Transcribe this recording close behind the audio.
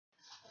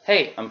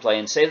Hey, I'm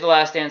playing Save the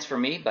Last Dance for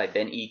Me by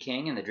Ben E.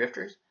 King and the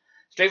Drifters,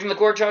 straight from the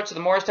chord charts of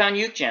the Morristown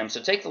Uke Jam, so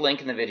take the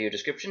link in the video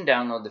description,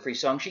 download the free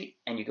song sheet,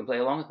 and you can play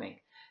along with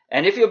me.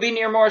 And if you'll be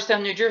near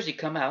Morristown, New Jersey,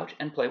 come out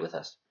and play with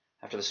us.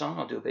 After the song,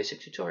 I'll do a basic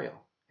tutorial.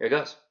 Here it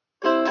goes.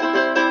 You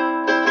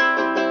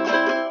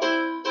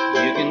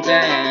can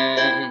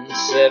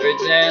dance, every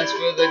dance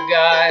for the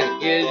guy who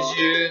gives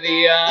you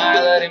the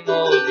eye, let him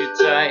hold you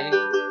tight.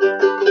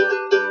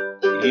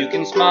 You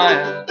can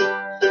smile,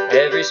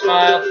 every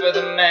smile for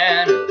the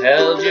man who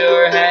held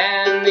your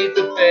hand neath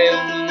the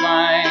pale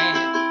moonlight.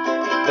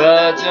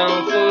 But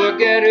don't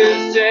forget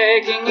who's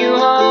taking you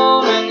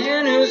home and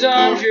in whose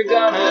arms you're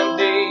gonna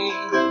be.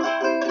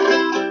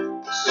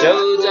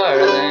 So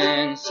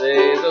darling,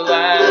 save the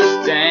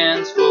last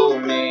dance for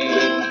me.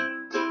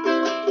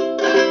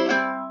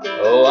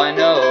 Oh, I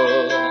know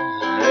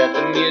that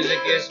the music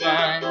is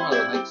fine,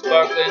 like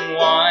sparkling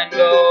wine.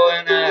 Go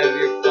and have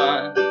your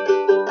fun,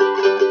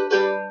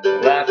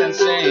 laugh and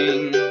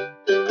sing,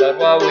 but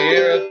while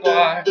we're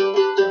apart,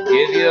 don't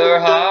give your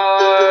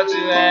heart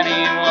to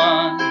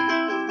anyone.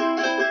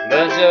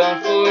 But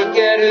don't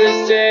forget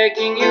who's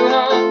taking you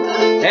home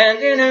and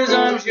in whose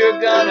arms you're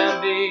gonna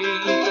be.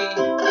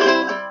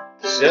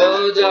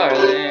 So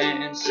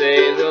darling,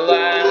 save the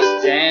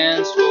last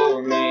dance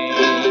for me.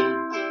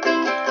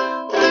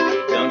 Baby,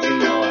 don't you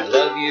know I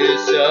love you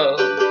so?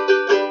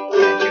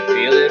 Can't you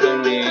feel it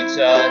when we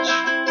touch?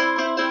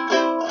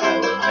 I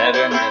will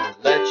never, never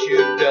let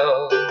you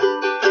go.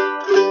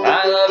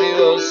 I love you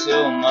oh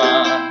so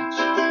much.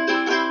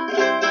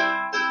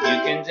 You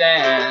can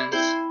dance,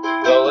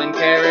 go and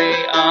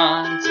carry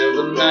on till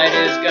the night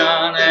is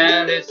gone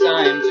and it's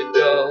time to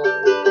go.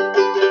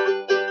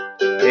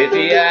 If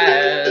he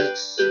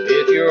asks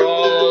if you're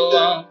all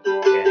alone,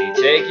 can he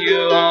take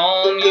you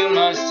home? You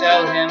must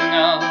tell him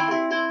no.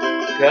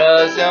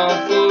 'Cause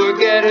don't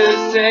forget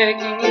who's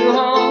taking you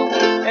home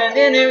and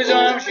in whose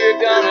arms you're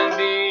gonna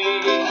be.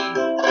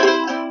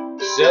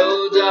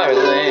 So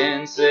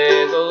darling,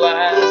 save the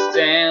last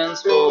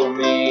dance for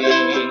me.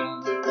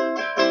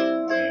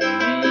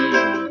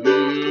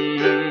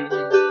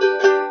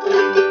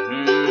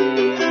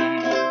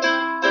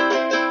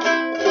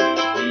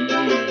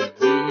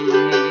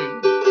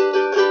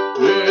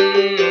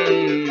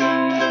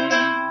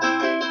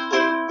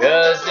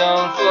 Cause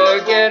don't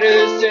forget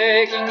who's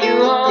taking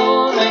you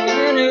home and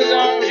in whose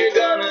arms you're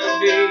gonna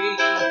be.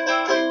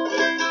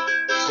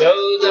 So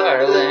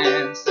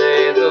darling,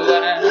 save the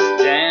last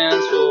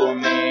dance for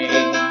me.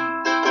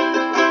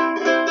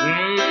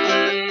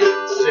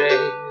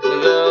 Save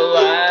the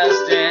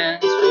last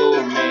dance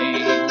for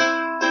me.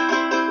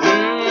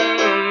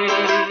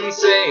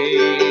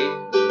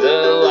 Save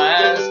the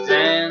last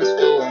dance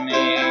for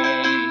me.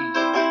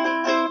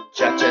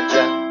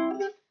 Cha-cha-cha.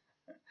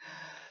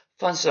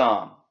 Fun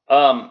song.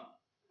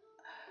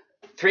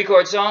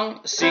 3-chord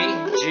song, C,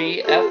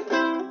 G, F.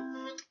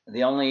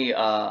 The only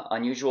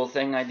unusual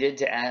thing I did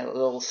to add a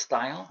little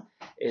style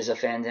is a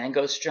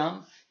fandango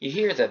strum. You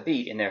hear the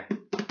beat in there.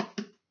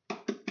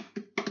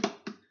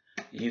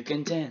 You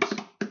can dance,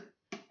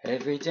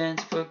 every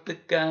dance for the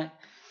guy.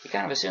 You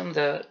kind of assume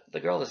the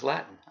girl is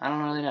Latin. I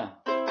don't really know.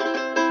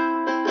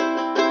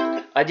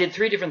 I did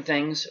 3 different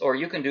things, or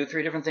you can do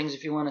 3 different things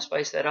if you want to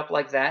spice that up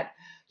like that.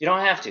 You don't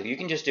have to. You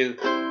can just do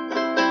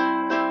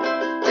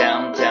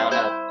down, down,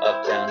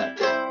 up, down, up,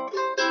 down.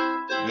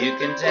 You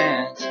can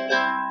dance,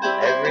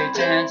 every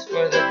dance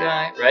for the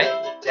guy,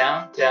 right?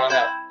 Down, down,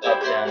 up,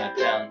 down, up,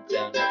 down,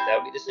 down, up. That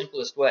would be the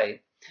simplest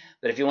way.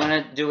 But if you want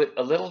to do it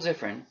a little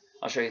different,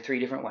 I'll show you 3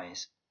 different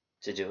ways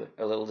to do it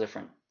a little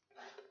different.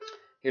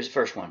 Here's the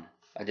first one.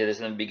 I did this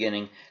in the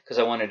beginning because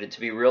I wanted it to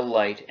be real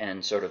light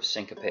and sort of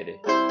syncopated.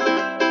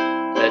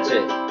 That's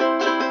it.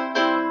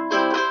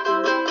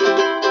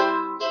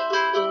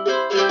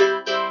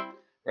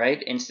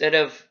 Right? Instead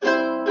of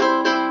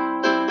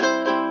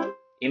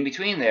in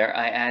between there,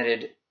 I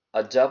added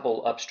a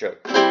double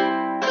upstroke.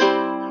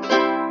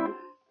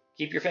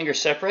 Keep your fingers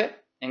separate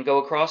and go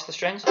across the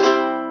strings.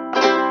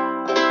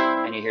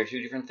 And you hear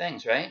 2 different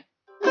things, right?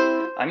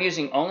 I'm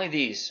using only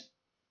these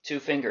 2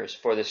 fingers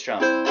for this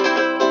strum.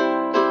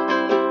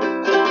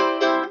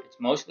 It's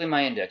mostly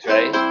my index,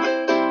 right?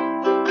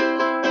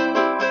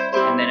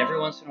 And then every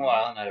once in a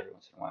while, not every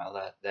once in a while,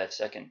 that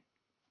second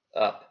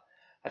up,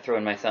 I throw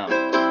in my thumb.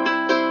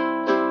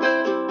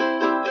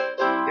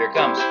 Here it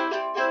comes.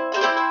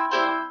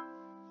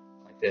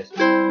 Like this.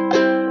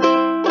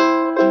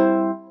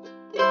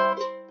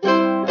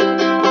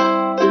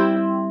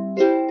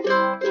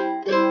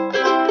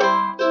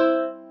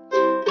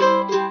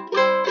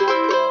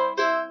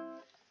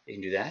 You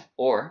can do that,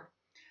 or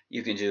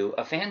you can do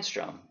a fan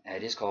strum.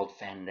 It is called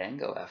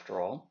fandango after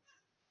all.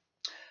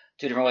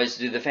 2 different ways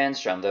to do the fan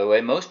strum. The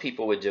way most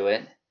people would do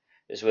it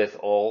is with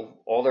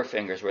all their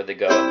fingers where they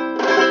go.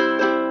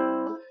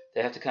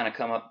 They have to kind of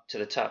come up to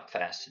the top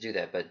fast to do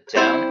that, but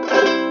down,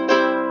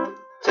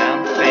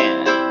 down,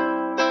 fan,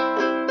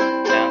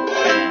 down,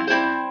 fan,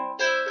 down.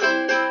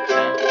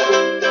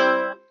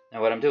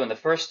 Now what I'm doing the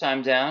first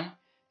time down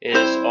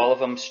is all of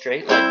them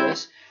straight like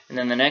this. And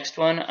then the next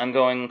one, I'm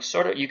going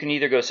sort of, you can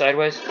either go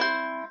sideways,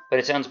 but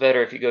it sounds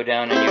better if you go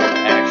down and you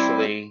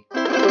actually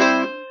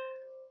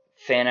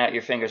fan out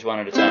your fingers one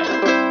at a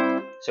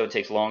time. So it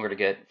takes longer to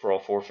get, for all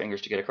 4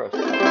 fingers to get across.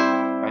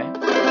 Right?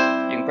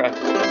 You can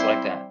practice just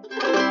like that.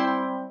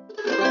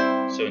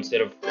 So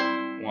instead of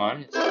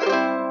 1, it's...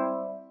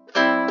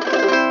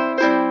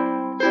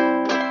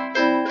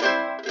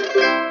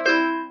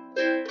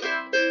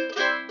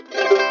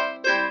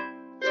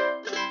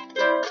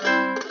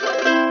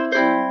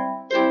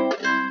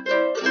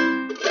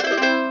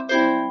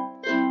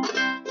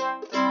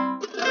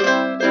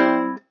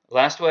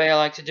 Last way I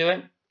like to do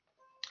it,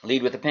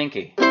 lead with the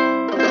pinky.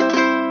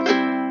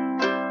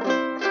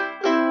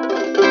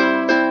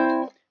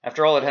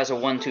 After all, it has a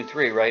 1, 2,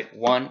 3, right?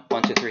 1,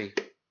 1, 2, 3.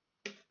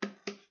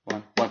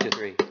 1, 1, 2,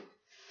 3.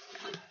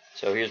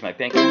 So here's my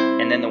pinky,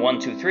 and then the 1,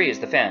 2, 3 is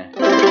the fan.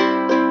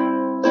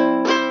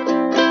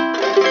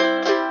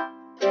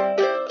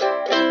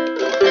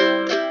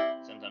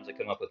 Sometimes I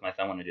come up with my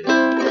thumb when I do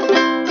that.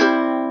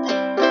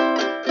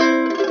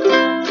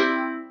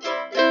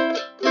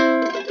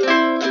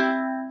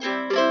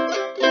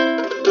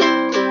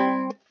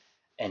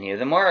 Any of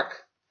them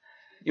work.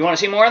 You want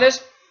to see more of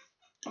this?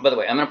 By the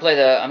way, I'm gonna play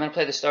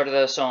the start of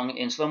the song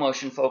in slow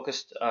motion,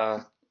 focused,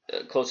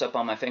 close up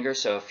on my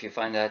fingers. So if you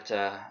find that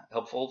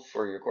helpful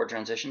for your chord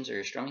transitions or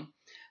your strumming,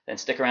 then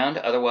stick around.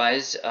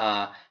 Otherwise,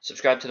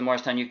 subscribe to the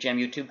Morristown Uke Jam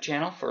YouTube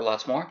channel for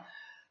lots more.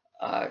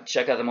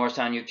 Check out the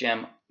Morristown Uke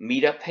Jam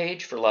meetup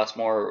page for lots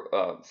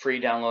more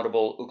free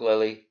downloadable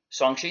ukulele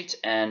song sheets,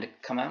 and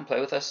come out and play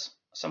with us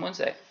some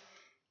Wednesday.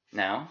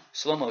 Now,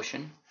 slow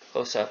motion,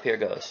 close up. Here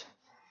goes.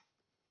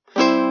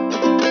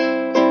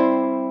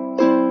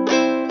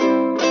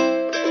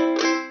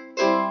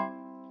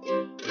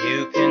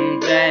 You can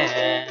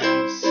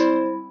dance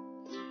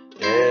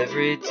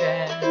every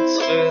dance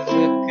for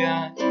the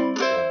guy who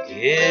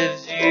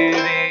gives you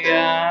the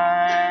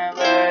eye,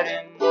 let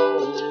him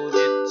hold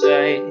you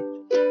tight.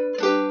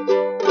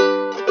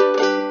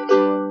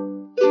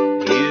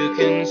 You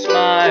can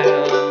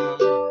smile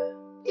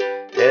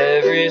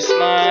every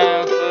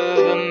smile for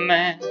the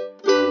man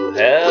who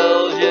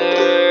held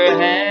your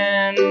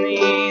hand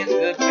neath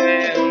the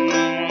pale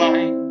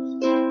moonlight.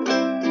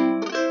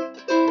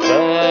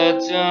 But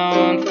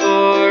don't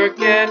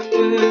forget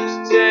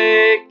who's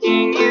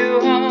taking you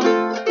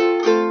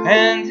home,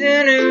 and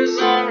in whose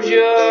arms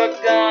you're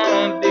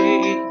gonna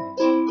be.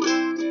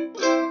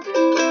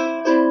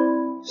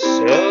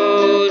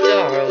 So,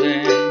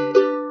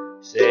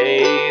 darling,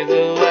 save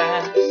the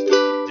last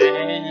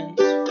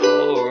dance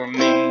for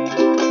me.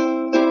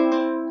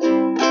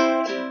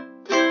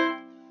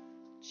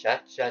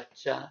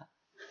 Cha-cha-cha.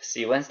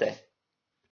 See you Wednesday.